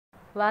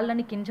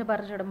వాళ్ళని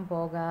కించపరచడం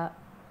పోగా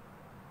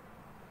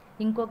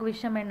ఇంకొక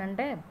విషయం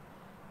ఏంటంటే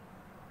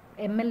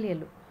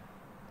ఎమ్మెల్యేలు,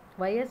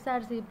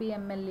 వైఎస్ఆర్సీపీ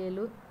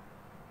ఎమ్మెల్యేలు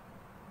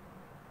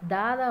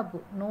దాదాపు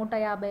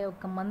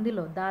 151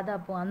 మందిలో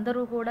దాదాపు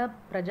అందరూ కూడా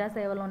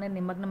ప్రజాసేవలోనే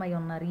నిమగ్నమై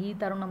ఉన్నారు ఈ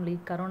తరుణంలో, ఈ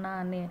కరోనా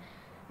అనే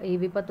ఈ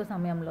విపత్తు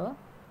సమయంలో.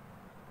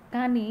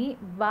 కానీ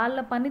వాళ్ళ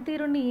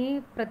పనితీరుని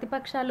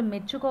ప్రతిపక్షాలు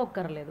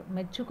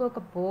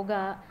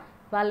మెచ్చుకోకపోగా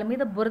వాళ్ళ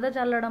మీద బురద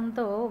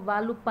చల్లడంతో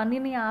వాళ్ళు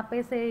పనిని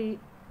ఆపేసే,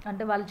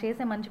 అంటే వాళ్ళు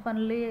చేసే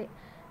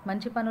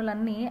మంచి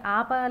పనులన్నీ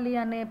ఆపాలి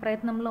అనే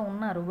ప్రయత్నంలో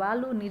ఉన్నారు.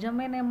 వాళ్ళు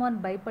నిజమేనేమో అని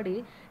భయపడి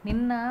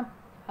నిన్న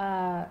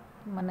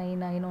మన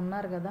ఆయన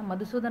ఉన్నారు కదా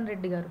మధుసూదన్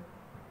రెడ్డి గారు,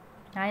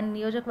 ఆయన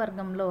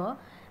నియోజకవర్గంలో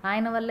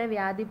ఆయన వల్లే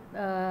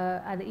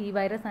అది ఈ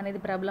వైరస్ అనేది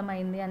ప్రాబ్లం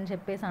అయింది అని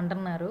చెప్పేసి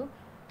అంటున్నారు.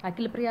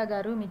 అఖిలప్రియ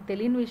గారు, మీకు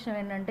తెలియని విషయం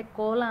ఏంటంటే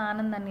కోల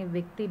ఆనంద్ అనే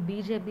వ్యక్తి,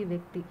 బీజేపీ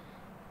వ్యక్తి,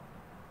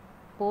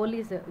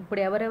 పోలీసు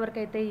ఇప్పుడు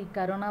ఎవరెవరికైతే ఈ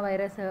కరోనా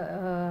వైరస్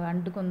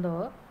అంటుకుందో,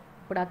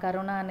 ఇప్పుడు ఆ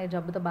కరోనా అనే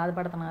జబ్బుతో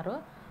బాధపడుతున్నారో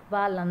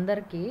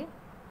వాళ్ళందరికీ,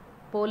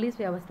 పోలీస్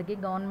వ్యవస్థకి,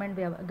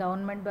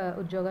 గవర్నమెంట్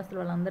ఉద్యోగస్తులు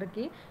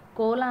వాళ్ళందరికీ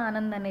కోల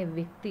ఆనంద్ అనే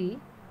వ్యక్తి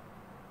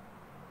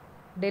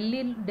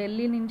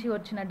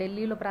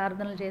ఢిల్లీలో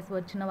ప్రార్థనలు చేసి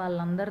వచ్చిన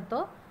వాళ్ళందరితో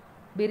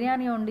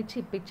బిర్యానీ వండించి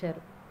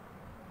ఇప్పించారు.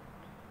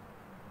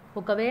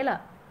 ఒకవేళ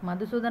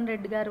మధుసూదన్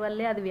రెడ్డి గారి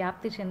వల్లే అది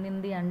వ్యాప్తి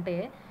చెందింది అంటే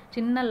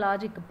చిన్న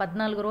లాజిక్,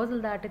 14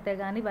 రోజులు దాటితే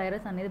కానీ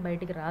వైరస్ అనేది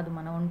బయటికి రాదు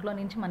మన ఒంట్లో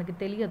నుంచి, మనకి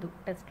తెలియదు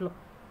టెస్ట్లో.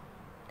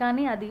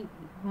 కానీ అది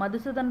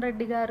మధుసూదన్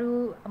రెడ్డి గారు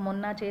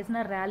మొన్న చేసిన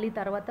ర్యాలీ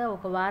తర్వాత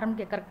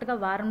కరెక్ట్గా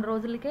వారం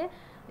రోజులకే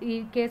ఈ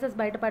కేసెస్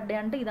బయటపడ్డాయి.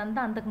 అంటే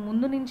ఇదంతా అంతకు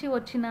ముందు నుంచి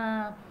వచ్చిన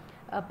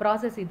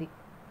ప్రాసెస్ ఇది.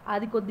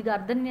 అది కొద్దిగా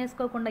అర్థం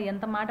చేసుకోకుండా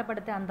ఎంత మాట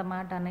పడితే అంత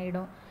మాట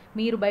అనేయడం.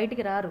 మీరు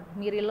బయటికి రారు,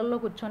 మీరు ఇళ్లలో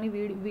కూర్చొని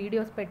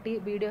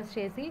వీడియోస్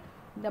చేసి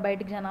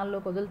బయటికి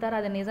జనాల్లోకి వదులుతారు.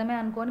 అది నిజమే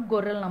అనుకొని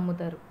గొర్రెలు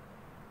నమ్ముతారు.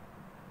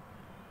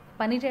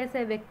 పని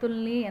చేసే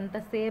వ్యక్తుల్ని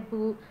ఎంతసేపు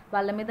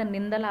వాళ్ళ మీద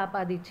నిందలు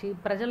ఆపాదించి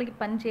ప్రజలకి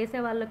పని చేసే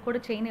వాళ్ళకి కూడా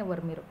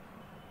చేయనివ్వరు. మీరు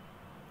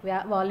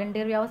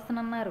వాలంటీర్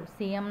వ్యవస్థను అన్నారు,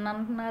 సీఎంని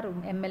అంటున్నారు,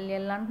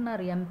 ఎమ్మెల్యేలు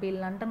అంటున్నారు,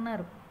 ఎంపీలు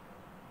అంటున్నారు,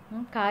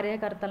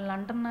 కార్యకర్తలను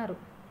అంటున్నారు.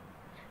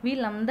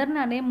 వీళ్ళందరినీ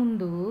అనే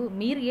ముందు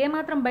మీరు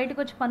ఏమాత్రం బయటకు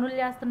వచ్చి పనులు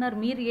చేస్తున్నారు,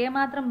 మీరు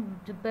ఏమాత్రం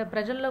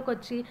ప్రజల్లోకి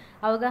వచ్చి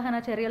అవగాహన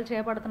చర్యలు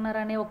చేపడుతున్నారు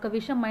అనే ఒక్క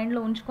విషయం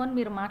మైండ్లో ఉంచుకొని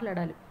మీరు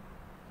మాట్లాడాలి.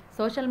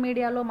 సోషల్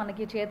మీడియాలో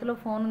మనకి చేతిలో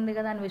ఫోన్ ఉంది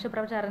కదా అని విష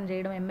ప్రచారం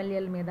చేయడం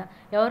ఎమ్మెల్యేల మీద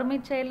ఎవరి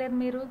మీద చేయలేదు.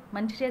 మీరు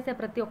మంచి చేసే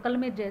ప్రతి ఒక్కరి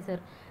మీద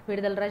చేశారు.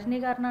 విడుదల రజనీ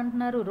గారిని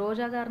అంటున్నారు,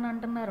 రోజా గారిని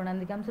అంటున్నారు,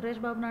 నందిగం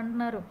సురేష్ బాబుని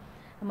అంటున్నారు,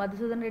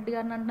 మధుసూదన్ రెడ్డి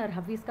గారిని అంటున్నారు,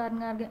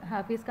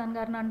 హఫీజ్ ఖాన్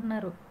గారిని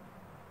అంటున్నారు.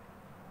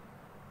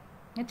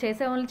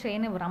 చేసేవాళ్ళు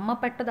చేయనివ్వరు. అమ్మ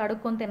పెట్టదు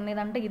అడుక్కొని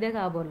తినేదంటే ఇదే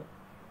కాబోలు.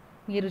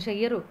 మీరు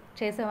చెయ్యరు,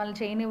 చేసేవాళ్ళు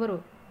చేయనివ్వరు.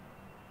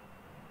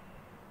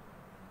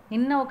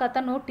 నిన్న ఒక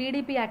అతను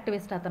టీడీపీ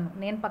యాక్టివిస్ట్,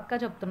 నేను పక్కా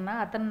చెప్తున్నా,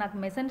 అతను నాకు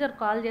మెసెంజర్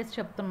కాల్ చేసి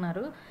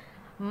చెప్తున్నారు,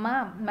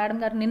 మేడం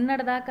గారు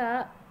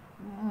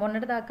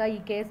మొన్నటిదాకా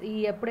ఈ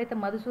ఎప్పుడైతే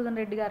మధుసూదన్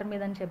రెడ్డి గారి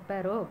మీద అని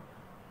చెప్పారో,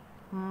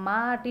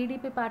 మా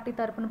టీడీపీ పార్టీ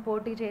తరఫున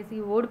పోటీ చేసి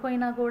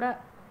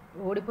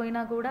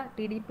ఓడిపోయినా కూడా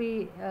టీడీపీ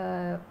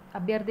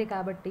అభ్యర్థి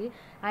కాబట్టి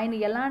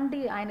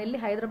ఆయన వెళ్ళి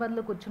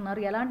హైదరాబాద్లో కూర్చున్నారు,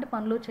 ఎలాంటి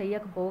పనులు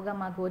చేయకపోగా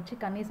మాకు వచ్చి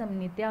కనీసం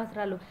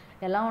నిత్యావసరాలు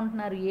ఎలా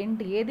ఉంటున్నారు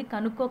ఏది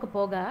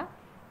కనుక్కోకపోగా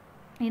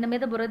ఈయన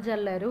మీద బురద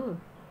జల్లారు.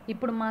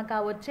 ఇప్పుడు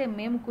మాకు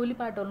మేము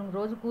కూలిపాటోళ్ళం,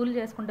 రోజు కూలి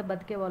చేసుకుంటే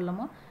బతికే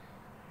వాళ్ళము,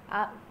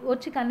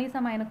 వచ్చి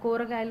కనీసం ఆయన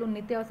కూరగాయలు,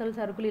 నిత్యావసరాల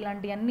సరుకులు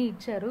ఇలాంటివన్నీ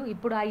ఇచ్చారు.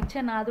 ఇప్పుడు ఆ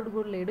ఇచ్చే నాదుడు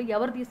కూడా లేడు.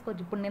 ఎవరు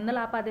తీసుకొచ్చి ఇప్పుడు నిందలు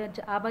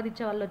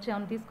ఆపాదించే వాళ్ళు వచ్చి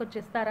ఏమైనా తీసుకొచ్చి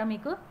ఇస్తారా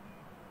మీకు?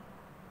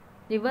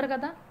 ఇవ్వరు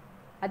కదా.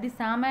 అది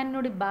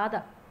సామాన్యుడి బాధ.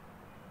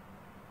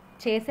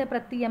 చేసే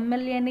ప్రతి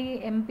ఎమ్మెల్యేని,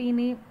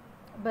 ఎంపీని,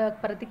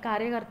 ప్రతి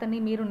కార్యకర్తని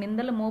మీరు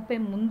నిందలు మోపే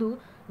ముందు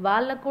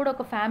వాళ్ళకు కూడా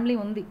ఒక ఫ్యామిలీ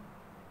ఉంది.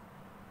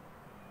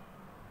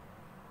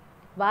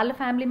 వాళ్ళ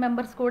ఫ్యామిలీ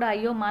మెంబర్స్ కూడా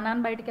అయ్యో మా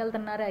నాన్న బయటికి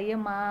వెళ్తున్నారు, అయ్యో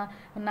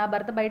నా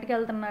భర్త బయటికి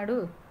వెళ్తున్నాడు,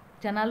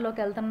 జనాల్లోకి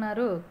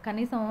వెళ్తున్నారు,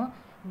 కనీసం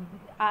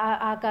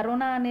ఆ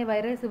కరోనా అనే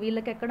వైరస్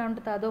వీళ్ళకి ఎక్కడ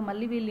ఉంటుందో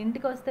మళ్ళీ వీళ్ళ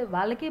ఇంటికి వస్తే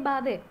వాళ్ళకి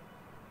బాధే,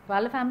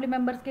 వాళ్ళ ఫ్యామిలీ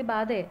మెంబర్స్కి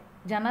బాధే.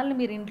 జనాల్ని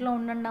మీరు ఇంట్లో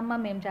ఉండండి అమ్మా,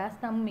 మేము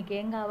చేస్తాము,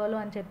 మీకేం కావాలో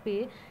అని చెప్పి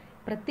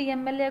ప్రతి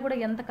ఎమ్మెల్యే కూడా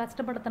ఎంత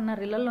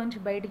కష్టపడుతున్నారు ఇళ్లలోంచి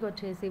బయటికి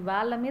వచ్చేసి.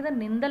 వాళ్ళ మీద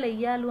నిందలు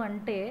వెయ్యాలి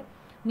అంటే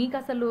మీకు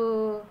అసలు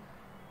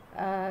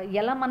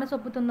ఎలా మనసు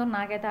ఒప్పుతుందో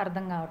నాకైతే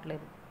అర్థం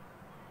కావట్లేదు.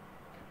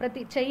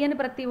 చెయ్యని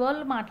ప్రతి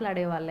వాళ్ళు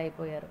మాట్లాడే వాళ్ళు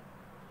అయిపోయారు.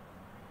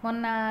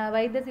 మొన్న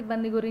వైద్య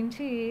సిబ్బంది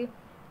గురించి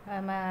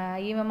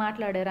ఈమె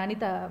మాట్లాడారు,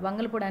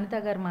 వంగలపూడి అనిత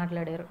గారు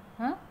మాట్లాడారు.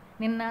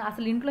 నిన్న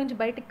అసలు ఇంట్లోంచి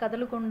బయటికి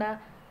కదలకుండా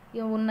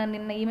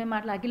నిన్న ఈమె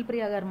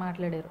అఖిలప్రియ గారు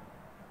మాట్లాడారు.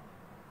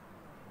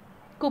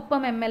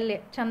 కుప్పం ఎమ్మెల్యే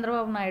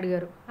చంద్రబాబు నాయుడు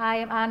గారు,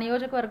 ఆ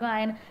నియోజకవర్గం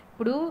ఆయన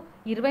ఇప్పుడు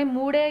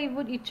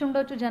 23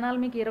 ఇచ్చుండొచ్చు జనాలు,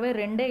 మీకు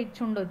 22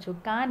 ఇచ్చుండొచ్చు.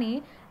 కానీ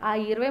ఆ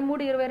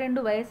 23,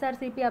 22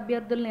 వైఎస్ఆర్సీపీ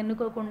అభ్యర్థులను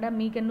ఎన్నుకోకుండా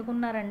మీకు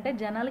ఎన్నుకున్నారంటే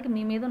జనాలకి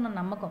మీ మీద ఉన్న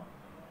నమ్మకం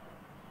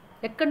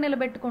ఎక్కడ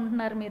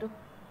నిలబెట్టుకుంటున్నారు మీరు?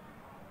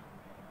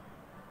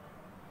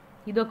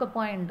 ఇదొక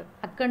పాయింట్.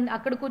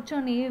 అక్కడ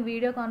కూర్చొని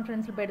వీడియో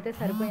కాన్ఫరెన్స్లు పెడితే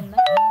సరిపోయిందా?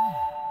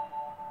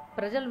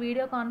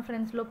 వీడియో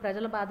కాన్ఫరెన్స్లో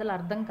ప్రజల బాధలు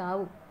అర్థం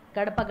కావు.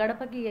 గడప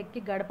గడపకి ఎక్కి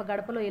గడప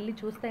గడపలో వెళ్ళి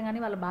చూస్తే కానీ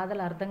వాళ్ళ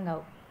బాధలు అర్థం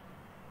కావు.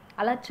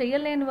 అలా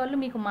చేయలేని వాళ్ళు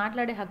మీకు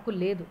మాట్లాడే హక్కు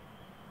లేదు.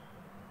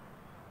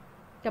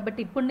 కాబట్టి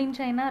ఇప్పటి నుంచి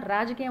అయినా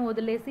రాజకీయం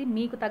వదిలేసి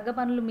మీకు తగ్గ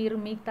పనులు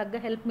మీకు తగ్గ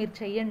హెల్ప్ మీరు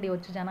చెయ్యండి.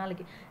 వచ్చి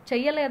జనాలకి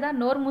చెయ్యలేదా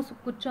నోరు మూసు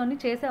కూర్చొని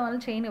చేసే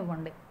వాళ్ళని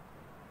చేయనివ్వండి.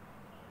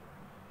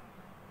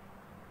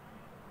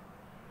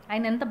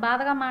 ఆయన ఎంత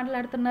బాధగా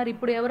మాట్లాడుతున్నారు.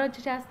 ఇప్పుడు ఎవరు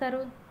వచ్చి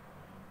చేస్తారు?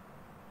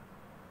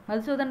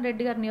 మధుసూదన్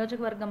రెడ్డి గారి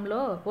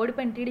నియోజకవర్గంలో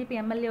ఓడిపోయిన టీడీపీ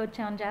ఎమ్మెల్యే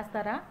వచ్చామని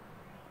చేస్తారా?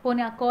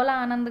 పోనీ ఆ కోలా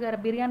ఆనంద్ గారు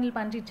బిర్యానీలు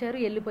పంచిచ్చారు,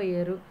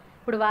 వెళ్ళిపోయారు.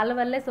 ఇప్పుడు వాళ్ళ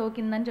వల్లే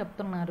సోకిందని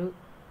చెప్తున్నారు.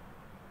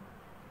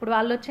 ఇప్పుడు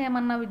వాళ్ళు వచ్చి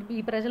ఏమన్నా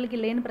ఈ ప్రజలకి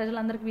లేని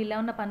ప్రజలందరికీ వీళ్ళు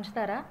ఏమన్నా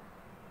పంచుతారా?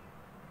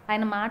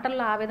 ఆయన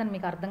మాటల్లో ఆవేదన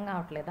మీకు అర్థం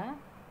కావట్లేదా?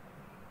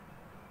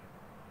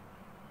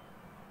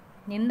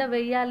 నింద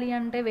వెయ్యాలి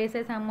అంటే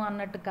వేసేసాము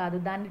అన్నట్టు కాదు,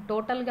 దాన్ని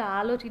టోటల్గా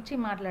ఆలోచించి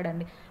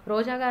మాట్లాడండి.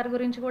 రోజా గారి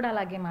గురించి కూడా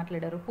అలాగే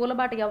మాట్లాడారు.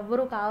 పూలబాట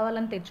ఎవ్వరూ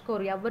కావాలని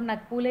తెచ్చుకోరు, ఎవ్వరు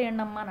నాకు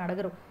పూలేయండి అమ్మా అని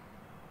అడగరు.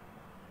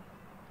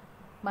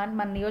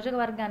 మన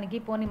నియోజకవర్గానికి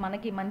పోనీ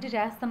మనకి మంచి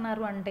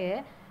చేస్తున్నారు అంటే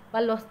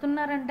వాళ్ళు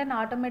వస్తున్నారంటే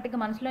ఆటోమేటిక్గా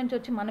మనసులోంచి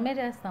వచ్చి మనమే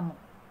చేస్తాము.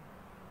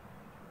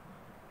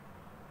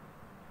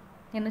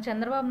 నిన్న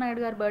చంద్రబాబు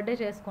నాయుడు గారు బర్త్డే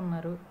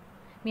చేసుకున్నారు.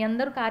 మీ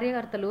అందరూ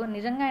కార్యకర్తలు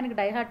నిజంగా ఆయనకి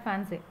డైహార్ట్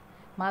ఫ్యాన్సే.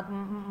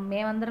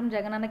 మేమందరం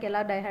జగన్ అన్నకి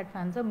ఎలా డైహార్ట్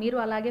ఫ్యాన్సో మీరు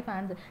అలాగే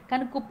ఫ్యాన్స్.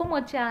 కానీ కుప్పం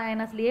వచ్చి ఆయన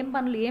అసలు ఏం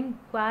పనులు, ఏం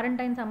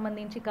క్వారంటైన్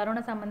సంబంధించి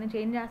కరోనా సంబంధించి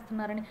ఏం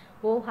చేస్తున్నారని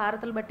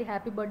హారతలు బట్టి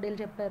హ్యాపీ బర్త్డేలు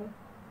చెప్పారు.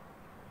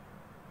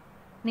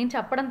 నేను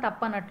చెప్పడం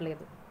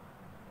తప్పనట్లేదు,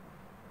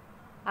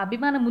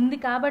 అభిమానం ఉంది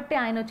కాబట్టి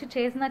ఆయన వచ్చి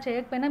చేసినా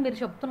చేయకపోయినా మీరు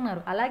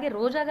చెప్తున్నారు. అలాగే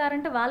రోజా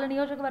గారంటే వాళ్ళ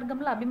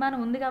నియోజకవర్గంలో అభిమానం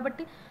ఉంది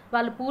కాబట్టి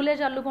వాళ్ళు పూలే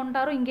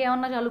చల్లుకుంటారు,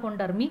 ఇంకేమన్నా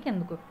చల్లుకుంటారు.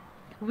 మీకెందుకు?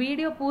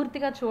 వీడియో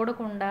పూర్తిగా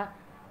చూడకుండా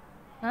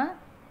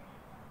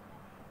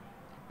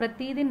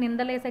ప్రతిదీ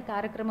నిందలేసే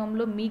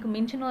కార్యక్రమంలో మీకు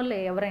మించిన వాళ్ళే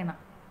ఎవరైనా.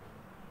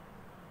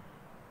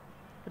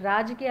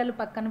 రాజకీయాలు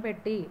పక్కన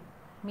పెట్టి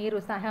మీరు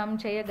సహాయం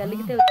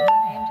చేయగలిగితే వచ్చి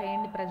సహాయం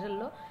చేయండి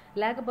ప్రజల్లో,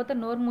 లేకపోతే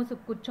నోరు మూసి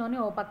కూర్చొని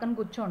ఓ పక్కన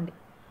కూర్చోండి.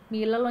 మీ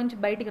ఇళ్లలోంచి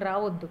బయటికి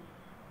రావద్దు.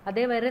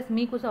 అదే వైరస్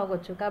మీకు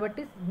సోకొచ్చు.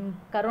 కాబట్టి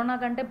కరోనా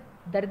కంటే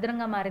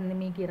దరిద్రంగా మారింది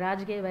మీకు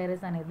రాజకీయ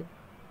వైరస్ అనేది.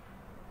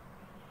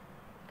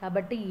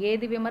 కాబట్టి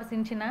ఏది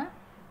విమర్శించినా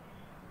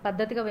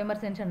పద్ధతిగా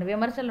విమర్శించండి.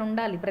 విమర్శలు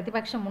ఉండాలి,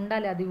 ప్రతిపక్షం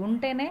ఉండాలి. అది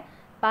ఉంటేనే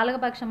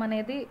పాలకపక్షం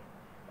అనేది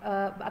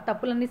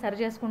తప్పులన్నీ సరి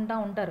చేసుకుంటూ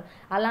ఉంటారు.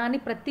 అలా అని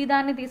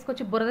ప్రతిదాన్ని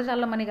తీసుకొచ్చి బురద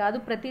చల్లమని కాదు,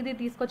 ప్రతిదీ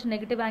తీసుకొచ్చి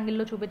నెగిటివ్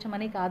యాంగిల్లో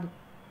చూపించమని కాదు.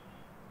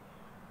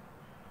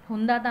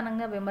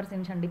 హుందాతనంగా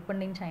విమర్శించండి ఇప్పటి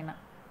నుంచి అయినా.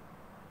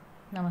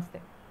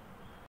 నమస్తే.